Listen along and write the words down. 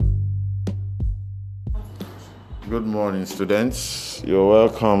Good morning, students. You're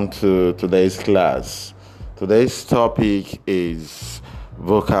welcome to today's class. Today's topic is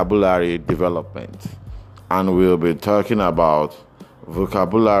vocabulary development, and we'll be talking about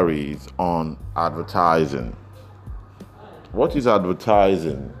vocabularies on advertising. What is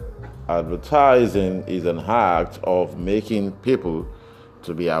advertising? Advertising is an act of making people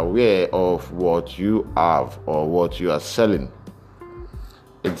to be aware of what you have or what you are selling.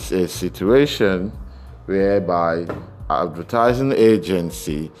 It's a situation whereby advertising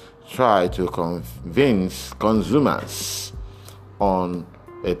agency try to convince consumers on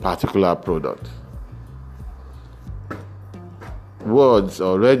a particular product. Words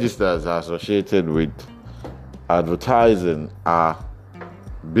or registers associated with advertising are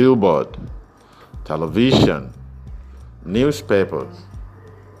billboard, television, newspapers,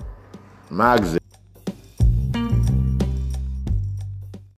 magazines.